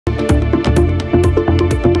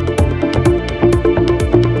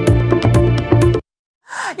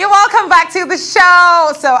back to the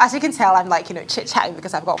show. So as you can tell, I'm like, chit-chatting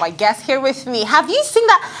because I've got my guest here with me. Have you seen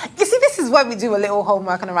that? You see, this is where we do a little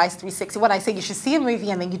homework on Arise 360. When I say you should see a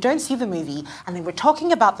movie and then you don't see the movie, and then we're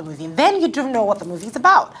talking about the movie, and then you don't know what the movie's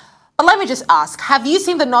about. But let me just ask, have you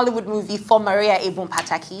seen the Nollywood movie for Maria Ebun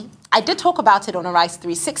Pataki? I did talk about it on Arise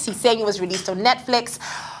 360, saying it was released on Netflix.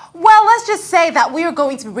 Well, let's just say that we are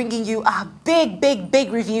going to be bringing you a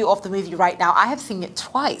big review of the movie right now. I have seen it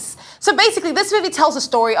twice. So basically, this movie tells the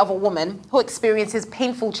story of a woman who experiences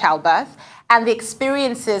painful childbirth and the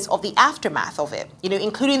experiences of the aftermath of it,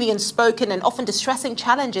 including the unspoken and often distressing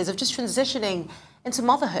challenges of just transitioning into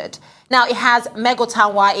motherhood. Now, it has Meg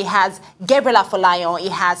Otanwa, it has Gabriela Folayan,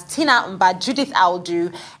 it has Tina Mba, Judith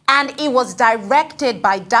Aldu, and it was directed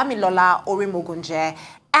by Damilola Orimogunje.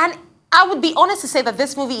 And I would be honest to say that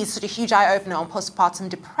this movie is such a huge eye-opener on postpartum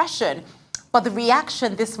depression, but the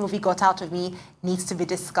reaction this movie got out of me needs to be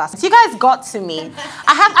discussed. You guys got to me.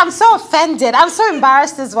 I'm so offended. I'm so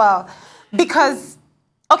embarrassed as well. Because,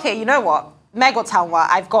 okay, you know what? Meg Otanwa,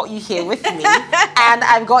 I've got you here with me, and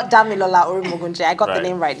I've got Damilola Orimogunje. I got the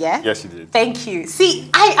name right, yeah? Yes, you did. Thank you. See,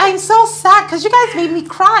 I'm so sad because you guys made me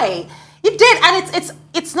cry. You did, and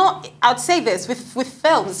it's not. I'd say this with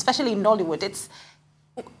films, especially in Nollywood,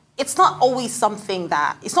 it's not always something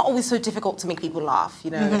that, it's not always so difficult to make people laugh, I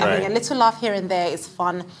mean, a little laugh here and there is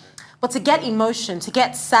fun, but to get emotion, to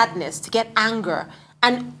get sadness, to get anger,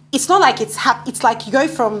 and it's not like it's like you go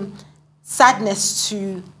from sadness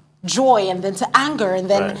to joy and then to anger and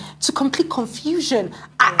then to complete confusion.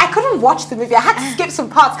 I couldn't watch the movie. I had to skip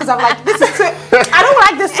some parts because I'm like, this is too, I don't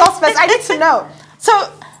like this suspense. I need to know.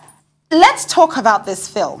 So let's talk about this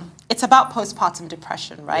film. It's about postpartum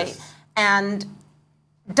depression, right? Yes. And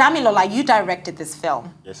Damilola, you directed this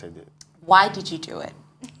film. Yes, I did. Why did you do it?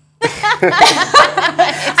 I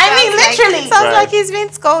mean, literally. Sounds like he's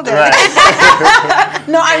been scolded.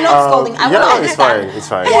 No, I'm not scolding. I want to understand it's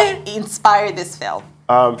fine. what inspired this film.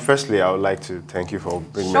 Firstly, I would like to thank you for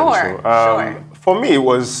bringing me Sure, on the show. For me, it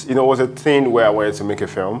was a thing where I wanted to make a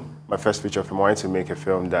film. My first feature film. I wanted to make a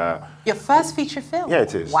film that... Your first feature film? Yeah,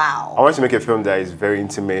 it is. Wow. I wanted to make a film that is very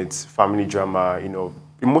intimate, family drama,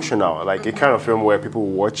 emotional, like a kind of film where people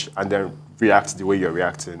watch and then react the way you're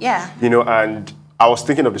reacting. Yeah. And I was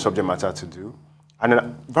thinking of the subject matter to do. And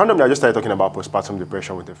then randomly, I just started talking about postpartum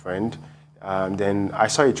depression with a friend. Then I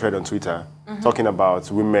saw a thread on Twitter talking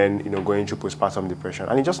about women, going through postpartum depression.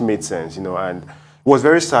 And it just made sense, and it was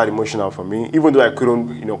very sad, emotional for me, even though I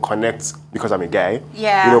couldn't, connect because I'm a guy.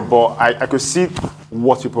 Yeah. But I could see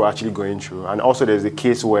what people are actually going through. And also there's a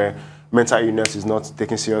case where mental illness is not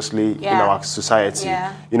taken seriously in our society.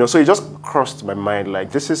 Yeah. So it just crossed my mind,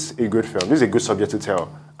 like, this is a good film. This is a good subject to tell.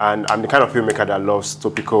 And I'm the kind of filmmaker that loves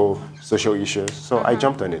topical social issues. So I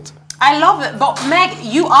jumped on it. I love it. But Meg,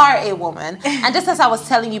 you are a woman. And just as I was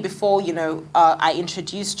telling you before, I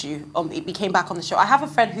introduced you, it came back on the show, I have a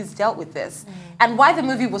friend who's dealt with this. And why the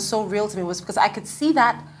movie was so real to me was because I could see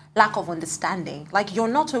that lack of understanding. Like, you're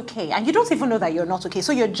not okay. And you don't even know that you're not okay.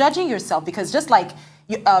 So you're judging yourself because just like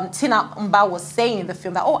Tina Mba was saying in the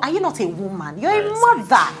film that, are you not a woman? You're a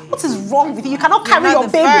mother. What is wrong with you? You cannot carry your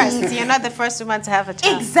baby. You're not the first woman to have a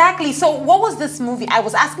child. Exactly. So what was this movie? I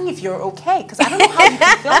was asking if you're okay because I don't know how you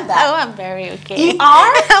can film that. Oh, I'm very okay. You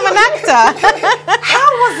are? I'm an actor. How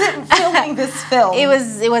was it filming this film? It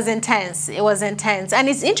was intense. It was intense. And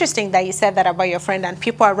it's interesting that you said that about your friend and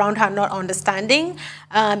people around her not understanding.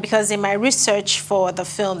 Because in my research for the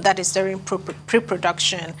film, that is during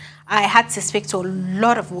pre-production, I had to speak to a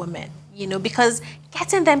lot of women, because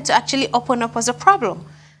getting them to actually open up was a problem.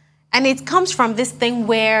 And it comes from this thing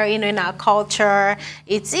where, in our culture,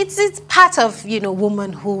 it's part of,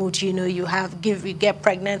 womanhood, you get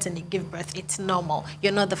pregnant and you give birth, it's normal.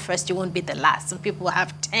 You're not the first, you won't be the last. Some people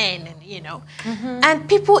have 10 and, and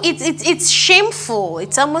people, it's shameful.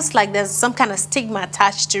 It's almost like there's some kind of stigma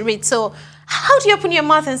attached to it. So how do you open your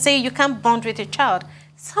mouth and say you can't bond with your child?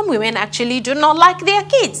 Some women actually do not like their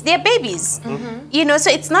kids, their babies. So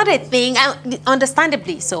it's not a thing,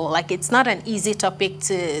 understandably so. Like, it's not an easy topic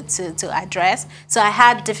to address. So I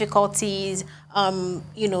had difficulties,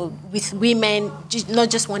 with women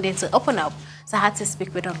not just wanting to open up. So I had to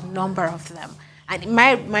speak with a number of them. And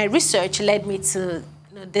my research led me to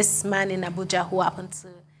this man in Abuja who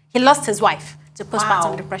he lost his wife to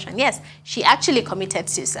postpartum depression. Yes, she actually committed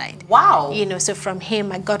suicide. Wow. So from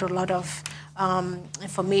him, I got a lot of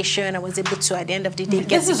information. I was able to, at the end of the day,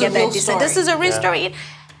 get together and decide this is a real story.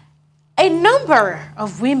 A number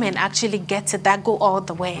of women actually get to that, go all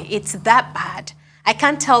the way. It's that bad. I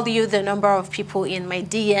can't tell you the number of people in my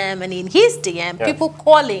DM and in his DM, people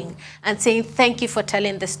calling and saying, thank you for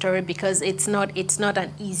telling the story, because it's not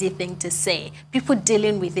an easy thing to say. People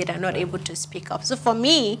dealing with it are not able to speak up. So for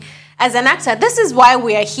me, as an actor, this is why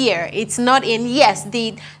we are here. It's not in, yes,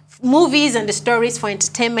 the movies and the stories for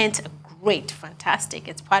entertainment, great, fantastic,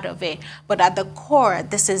 it's part of it. But at the core,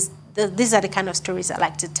 these are the kind of stories I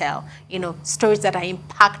like to tell, you know, stories that are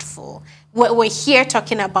impactful. We're here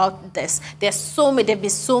talking about this. There've been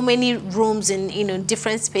so many rooms in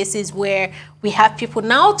different spaces where we have people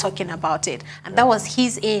now talking about it. And that was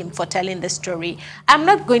his aim for telling the story. I'm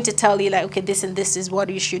not going to tell you like, okay, this and this is what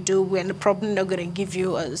you should do. We're probably not going to give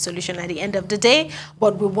you a solution at the end of the day,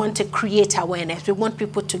 but we want to create awareness. We want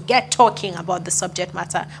people to get talking about the subject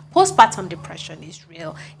matter. Postpartum depression is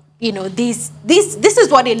real. You know, this is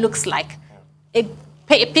what it looks like. A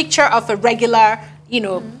picture of a regular, you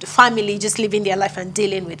know, family just living their life and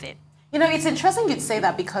dealing with it. You know, it's interesting you'd say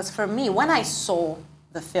that, because for me, when I saw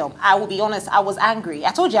the film, I will be honest, I was angry.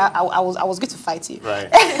 I told you I was going to fight you. Right.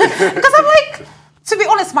 Because I'm like, to be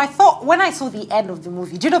honest, my thought, when I saw the end of the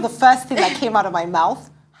movie, do you know the first thing that came out of my mouth?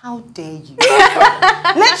 How dare you?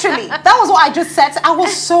 Literally, that was what I just said. I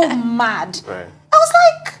was so mad. Right. I was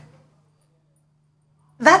like,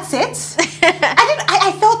 that's it?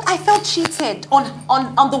 I felt cheated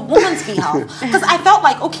on the woman's behalf, because I felt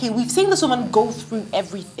like, okay, we've seen this woman go through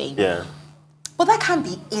everything. Yeah. But that can't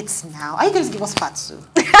be it now. Are you going to give us part 2?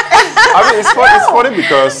 I mean, it's funny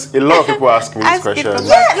because a lot of people ask me this question.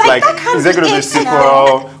 Yeah, like that can't is there going to be a it sequel?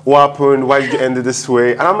 now. What happened? Why did you end it this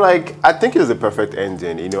way? And I'm like, I think it's the perfect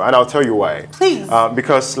ending, you know, and I'll tell you why. Please.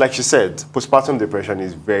 Because, like she said, postpartum depression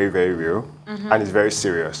is very, very real, and it's very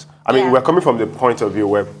serious. I mean, we're coming from the point of view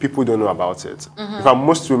where people don't know about it. In fact,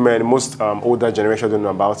 most women, most older generation don't know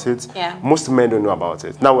about it. Yeah. Most men don't know about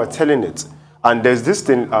it. Now we're telling it. And there's this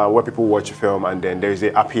thing where people watch a film and then there's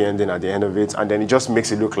a happy ending at the end of it, and then it just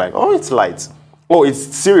makes it look like, oh, it's light. Oh, it's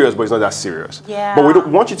serious, but it's not that serious. Yeah. But we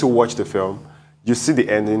don't want you to watch the film, you see the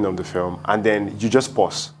ending of the film, and then you just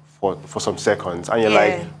pause for some seconds, and you're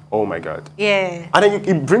like, oh my God. Yeah. And then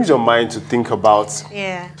it brings your mind to think about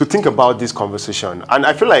this conversation. And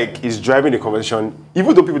I feel like it's driving the conversation,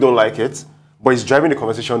 even though people don't like it, but it's driving the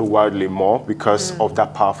conversation wildly more because of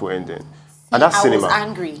that powerful ending. And that's cinema. I was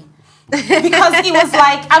angry. Because it was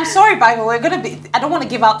like, I'm sorry, Bible, we're going to be, I don't want to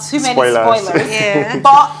give out too many spoilers.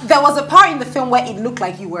 But there was a part in the film where it looked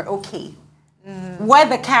like you were okay. Where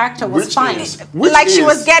the character was fine. Like she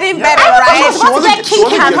was getting better, right?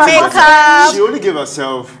 She only gave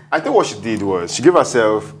herself, I think what she did was, she gave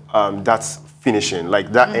herself that finishing,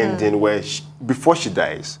 like that ending where before she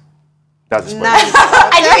dies. That's nice.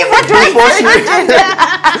 I didn't even do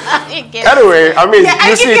it. Anyway, I mean, you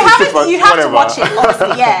have to watch it,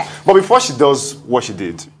 honestly, yeah. But before she does what she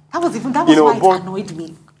did, that was why it annoyed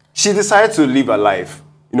me. She decided to live her life,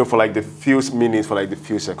 you know, for like the few minutes, for like the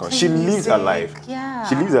few seconds. She lived her life. Yeah.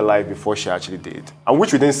 She lived her life before she actually did, and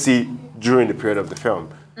which we didn't see during the period of the film.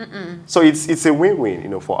 So it's a win-win, you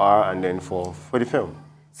know, for her and then for the film.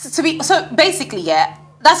 So basically, yeah.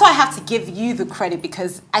 That's why I have to give you the credit,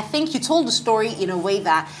 because I think you told the story in a way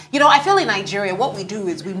that, you know, I feel in Nigeria, what we do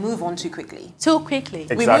is we move on too quickly. Too quickly.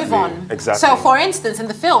 Exactly. We move on. Exactly. So, for instance, in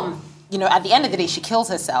the film, you know, at the end of the day, she kills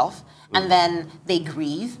herself, and then they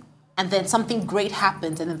grieve, and then something great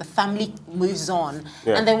happens, and then the family moves on.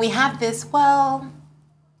 Yeah. And then we have this, well,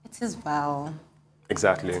 it is well.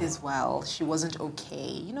 Exactly. It is well. She wasn't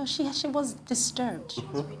okay. You know, she was disturbed. She was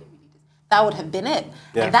really, really disturbed. That would have been it.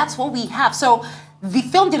 Yeah. And that's what we have. So the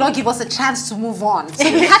film did not give us a chance to move on. So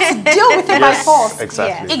we had to deal with it by force.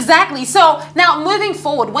 Exactly. Yeah. Exactly. So now moving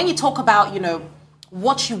forward, when you talk about, you know,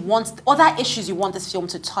 what you want, other issues you want this film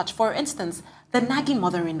to touch, for instance, the nagging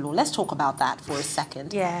mother-in-law. Let's talk about that for a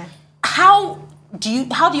second. Yeah. How do you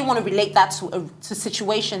want to relate that to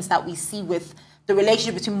situations that we see with the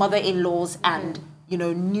relationship between mother-in-laws and, you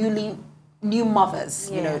know, new mothers,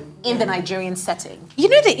 you know, in the Nigerian setting? You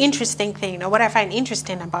know, the interesting thing, or what I find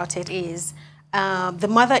interesting about it is the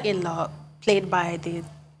mother-in-law, played by the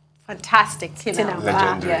fantastic Tina.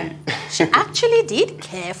 Legendary. She actually did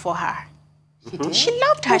care for her. She did. She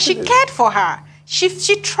loved her. She cared for her. She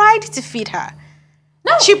tried to feed her.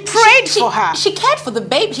 No, she prayed for her. She cared for the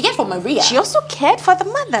baby. She cared for Maria. She also cared for the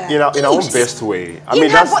mother. In her own best way. I mean,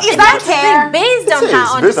 is that care? Based on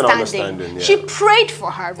her understanding. She prayed for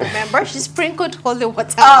her, remember? She sprinkled holy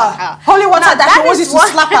water on her. Holy water that was used to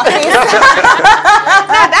slap her face.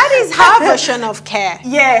 Now, that is her version of care.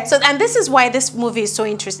 Yeah. So, and this is why this movie is so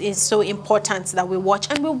interesting, is so important that we watch,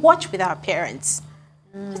 and we watch with our parents.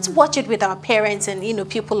 Let's watch it with our parents and, you know,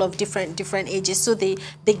 people of different ages, so they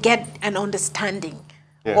get an understanding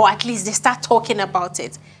or at least they start talking about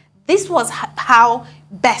it. This was how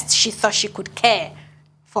best she thought she could care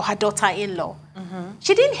for her daughter-in-law.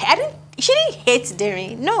 She didn't hate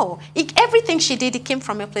Derin. No, everything she did, it came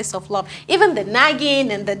from a place of love. Even the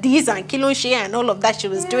nagging and the this and kilonshia and all of that she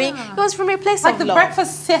was doing, it was from a place of love. Like the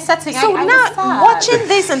breakfast setting. So now, watching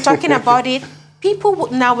this and talking about it,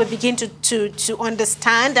 people now will begin to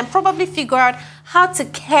understand and probably figure out how to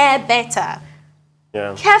care better.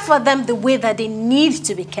 Yeah. Care for them the way that they need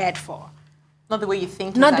to be cared for. Not the way you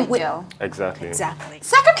think Not is the way- ideal. Exactly. Exactly.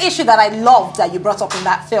 Second issue that I loved that you brought up in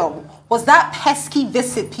that film was that pesky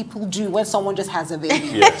visit people do when someone just has a baby.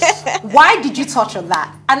 Yes. Why did you touch on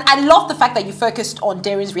that? And I love the fact that you focused on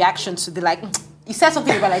Derin's reaction to the you said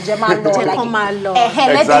something about like Gemma law, let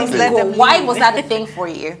them Exactly. go. Why was that a thing for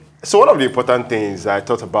you? So one of the important things I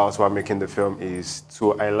thought about while making the film is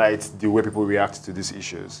to highlight the way people react to these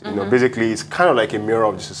issues. You know, basically it's kind of like a mirror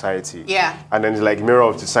of the society. Yeah. And then it's like mirror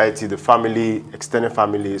of society, the family, extended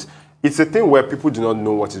families. It's a thing where people do not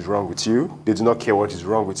know what is wrong with you. They do not care what is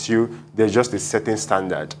wrong with you. There's just a certain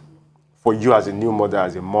standard for you as a new mother,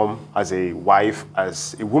 as a mom, as a wife,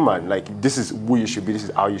 as a woman. Like, this is who you should be, this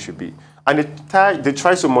is how you should be. And they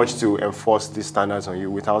try so much to enforce these standards on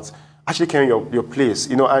you without actually carrying your place,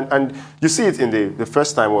 you know, and you see it in the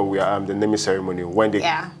first time when we are the naming ceremony, when they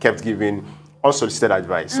kept giving unsolicited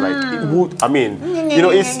advice. Like, it would, I mean, you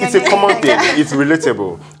know, it's a common thing, it's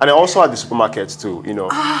relatable. And also at the supermarkets too, you know,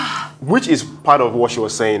 which is part of what she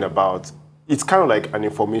was saying about, it's kind of like an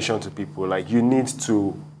information to people, like you need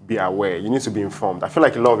to be aware, you need to be informed. I feel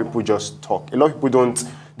like a lot of people just talk. A lot of people don't,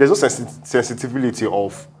 there's no sensitivity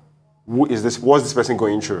of what's this person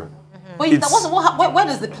going through. Wait, where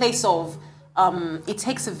does the place of it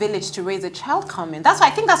takes a village to raise a child come in?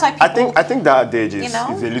 I think that's why people... I think that adage is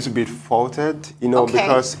a little bit faulted, you know,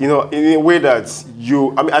 because, you know, in a way that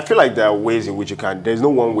I feel like there are ways in which you can, there's no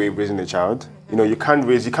one way of raising a child. You know, you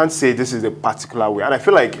can't say this is a particular way. And I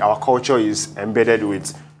feel like our culture is embedded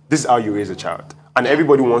with, this is how you raise a child. And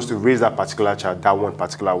everybody wants to raise that particular child that one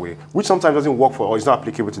particular way, which sometimes doesn't work for, or is not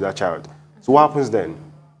applicable to that child. So what happens then?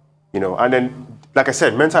 You know, and then, like I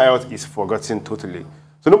said, mental health is forgotten totally.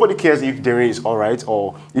 So nobody cares if Derin is all right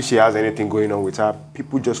or if she has anything going on with her.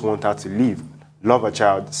 People just want her to live, love her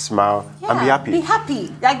child, smile, and be happy. Be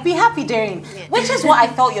happy. Like, be happy, Derin. Which is what I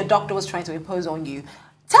felt your doctor was trying to impose on you.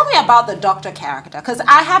 Tell me about the doctor character, because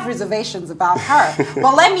I have reservations about her.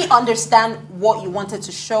 But let me understand what you wanted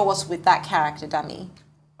to show us with that character, Dami.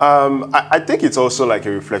 I think it's also like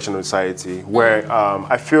a reflection of society where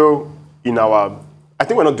I feel I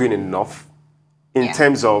think we're not doing enough in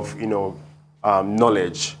terms of, you know,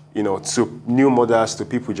 knowledge, you know, to new mothers, to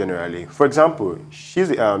people generally. For example, she's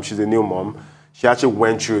a new mom. She actually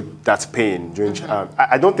went through that pain during.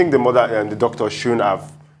 I don't think the mother and the doctor shouldn't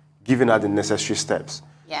have given her the necessary steps.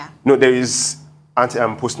 Yeah. No, there is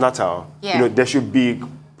postnatal. Yeah. You know, there should be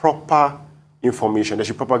proper information. There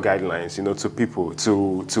should be proper guidelines, you know, to people,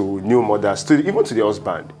 to new mothers, even to the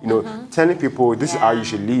husband. You know, telling people this is how you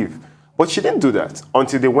should live. But she didn't do that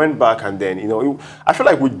until they went back, and then, you know, I feel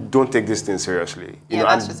like we don't take this thing seriously. You know,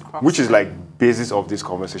 that's just the problem. which is like basis of this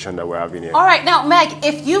conversation that we're having here. All right, now, Meg,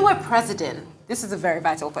 if you were president, this is a very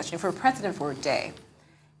vital question. If you were president for a day,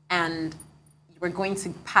 and you were going to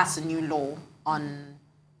pass a new law on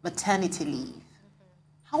maternity leave,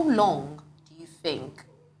 how long do you think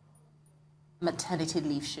maternity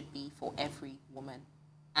leave should be for every woman?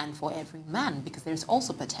 And for every man, because there's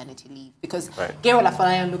also paternity leave. Because Gero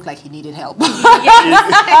Lafalayan looked like he needed help. He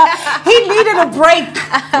needed a break.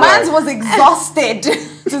 Mans was exhausted,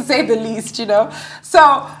 to say the least, you know.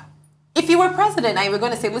 So, if you were president and you were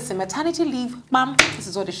going to say, listen, maternity leave, ma'am, this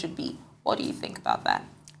is what it should be. What do you think about that?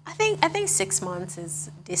 I think 6 months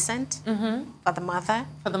is decent for the mother.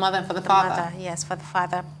 For the mother and for the father? Yes, for the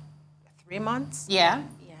father, 3 months. Yeah.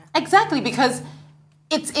 Exactly, because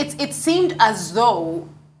it seemed as though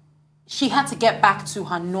she had to get back to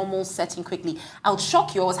her normal setting quickly. I would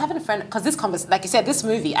shock you. I was having a friend, because this conversation, like you said, this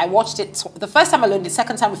movie, I watched it the first time alone, the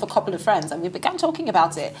second time with a couple of friends, and we began talking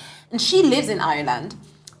about it. And she lives in Ireland,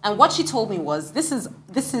 and what she told me was, this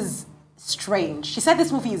is strange. She said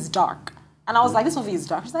this movie is dark. And I was like, this movie is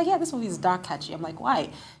dark? She's like, yeah, this movie is dark, Kachi. I'm like, why?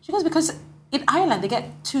 She goes, because in Ireland, they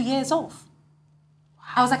get 2 years off.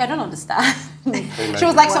 I was like, I don't understand. She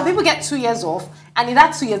was like, some people get 2 years off, and in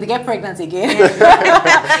that 2 years, they get pregnant again.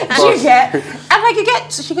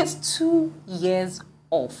 She gets 2 years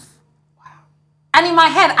off. Wow. And in my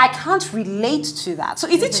head, I can't relate to that. So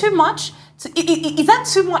is it too much? Is that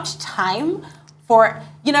too much time for,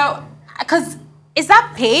 you know, because... Is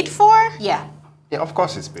that paid for? Yeah. Yeah, of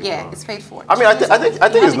course it's paid for. Yeah, it's paid for. I mean, I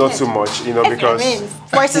think it's not too much, you know, because... I mean,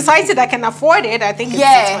 for a society that can afford it, I think it's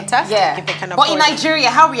fantastic if they can afford it. But in Nigeria,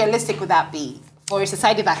 how realistic would that be? For a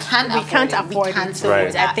society that can't afford it. So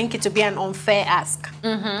I think it would be an unfair ask.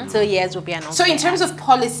 So yes, would be an unfair So in terms of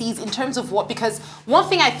policies, in terms of what, because one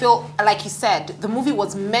thing I feel, like you said, the movie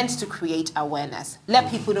was meant to create awareness.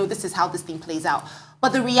 Let people know this is how this thing plays out. But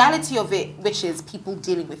the reality of it, which is people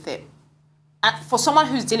dealing with it, for someone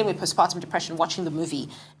who's dealing with postpartum depression, watching the movie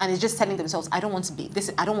and is just telling themselves, I don't want to be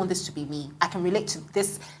this. I don't want this to be me. I can relate to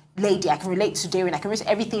this lady. I can relate to Derin. I can relate to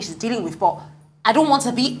everything she's dealing with. But I don't want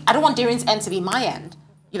Derin's end to be my end.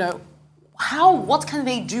 You know, what can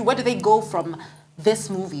they do? Where do they go from this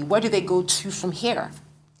movie? Where do they go to from here?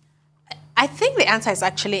 I think the answer is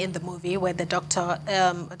actually in the movie where the doctor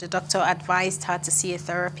advised her to see a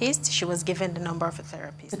therapist. She was given the number of a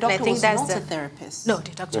therapist. The doctor was not a therapist. No,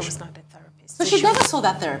 the doctor was not a therapist. So she never saw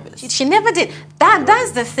that therapist. She never did.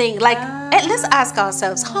 That's the thing. Like, let's ask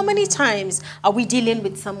ourselves, how many times are we dealing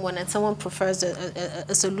with someone and someone prefers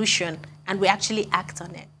a solution and we actually act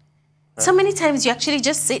on it? So many times you actually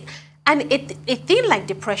just sit, and a thing like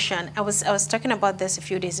depression. I was talking about this a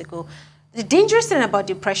few days ago. The dangerous thing about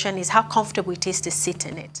depression is how comfortable it is to sit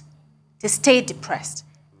in it, to stay depressed.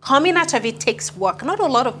 Coming out of it takes work. Not a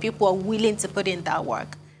lot of people are willing to put in that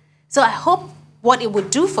work. So I hope what it would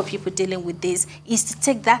do for people dealing with this is to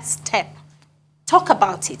take that step. Talk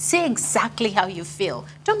about it. Say exactly how you feel.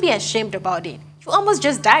 Don't be ashamed about it. You almost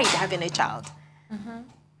just died having a child.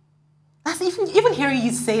 That's even hearing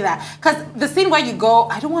you say that. Because the scene where you go,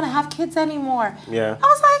 I don't want to have kids anymore. Yeah. I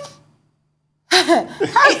was like, who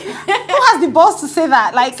has the balls to say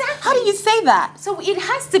that? Like, how do you say that? So it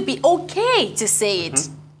has to be okay to say it.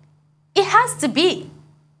 It has to be.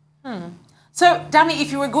 So, Dami,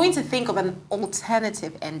 if you were going to think of an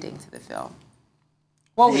alternative ending to the film,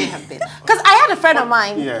 what would it have been? Because I had a friend of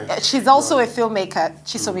mine, she's also a filmmaker,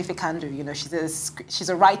 Chisomi Fikandu, you know, she's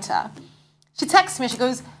a writer. She texts me, she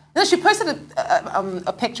goes, no, she posted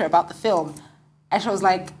a picture about the film, and she was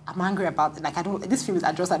like, I'm angry about it. Like, this film is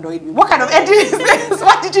just annoying me. What kind of ending is this?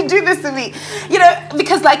 Why did you do this to me? You know,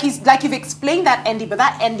 because like you've explained that ending, but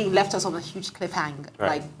that ending left us on a huge cliffhanger. Right.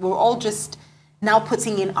 Like, we're all just now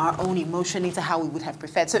putting in our own emotion into how we would have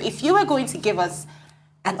preferred. So if you were going to give us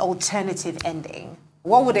an alternative ending,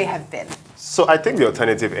 what would it have been? So I think the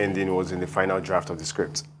alternative ending was in the final draft of the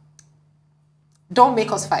script. Don't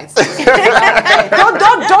make us fight.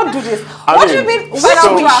 don't do this. What do you mean? Which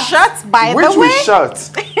we shut, by the way? Which we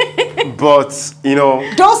shut. But, you know...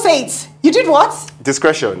 Don't say it. You did what?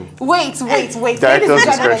 Discretion. Wait. Director's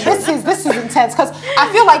discretion. This is intense, because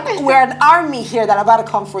I feel like we're an army here that are about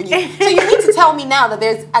to come for you. So you need to tell me now that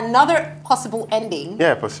there's another possible ending.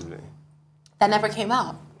 Yeah, possibly. That never came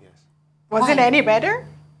out. Yes. Was it any better?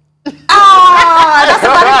 That's a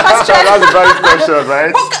valid question. That's a valid question,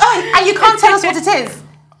 right? And you can't tell us what it is.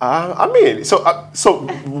 I mean, so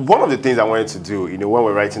one of the things I wanted to do, you know, when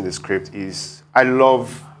we're writing the script is I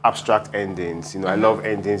love abstract endings. You know, I love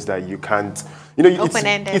endings that you can't, you know,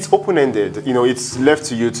 it's open-ended. You know, it's left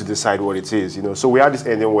to you to decide what it is. You know, so we had this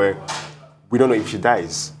ending where we don't know if she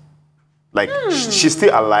dies. Like she's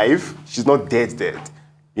still alive. She's not dead.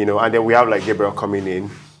 You know, and then we have like Gabriel coming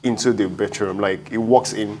into the bedroom. Like he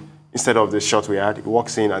walks in instead of the shot we had. He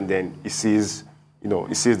walks in and then he sees, you know,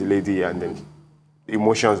 he sees the lady and then the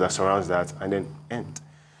emotions that surrounds that and then end.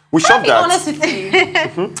 We shot that. I'll be honest with you.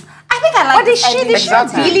 I think I like. But did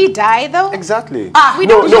she really die though? Exactly.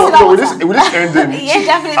 No, with this ending. She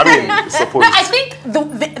definitely. I mean, suppose. I think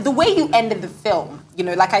the way you ended the film, you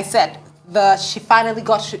know, like I said, she finally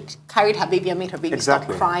carried her baby and made her baby stop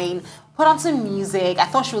crying, put on some music. I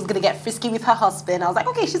thought she was gonna get frisky with her husband. I was like,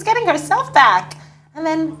 okay, she's getting herself back, and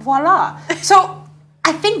then voila. So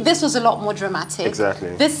I think this was a lot more dramatic.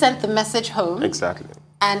 Exactly. This sent the message home. Exactly.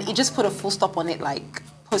 And it just put a full stop on it, like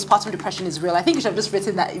postpartum depression is real. I think you should have just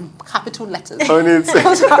written that in capital letters.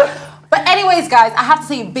 But anyways, guys, I have to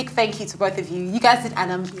say a big thank you to both of you. You guys did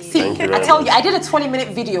an amazing. I tell you, I did a 20-minute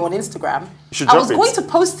video on Instagram. I was going to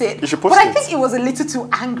post it, but I think it was a little too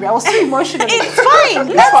angry. I was so emotional. It's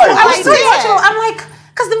fine. I was so emotional. I'm like,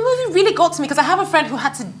 because the movie really got to me, because I have a friend who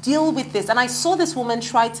had to deal with this, and I saw this woman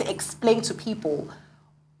try to explain to people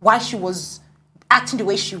why she was acting the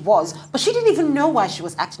way she was, but she didn't even know why she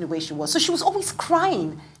was acting the way she was. So she was always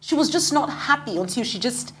crying. She was just not happy until she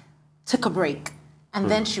just took a break. And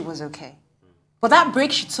then she was okay. But that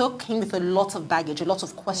break she took came with a lot of baggage, a lot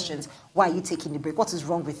of questions. Why are you taking the break? What is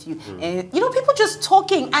wrong with you? And, you know, people just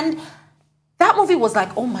talking. And that movie was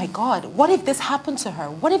like, oh my God, what if this happened to her?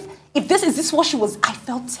 What if this is what she was? I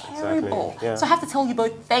felt terrible. Exactly. Yeah. So I have to tell you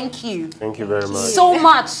both, thank you. Thank you very much. So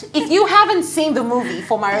much. If you haven't seen the movie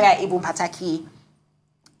for Maria Ebun Pataki,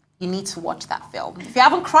 you need to watch that film. If you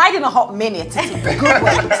haven't cried in a hot minute, it's a good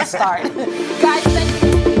way to start. Guys, thank you.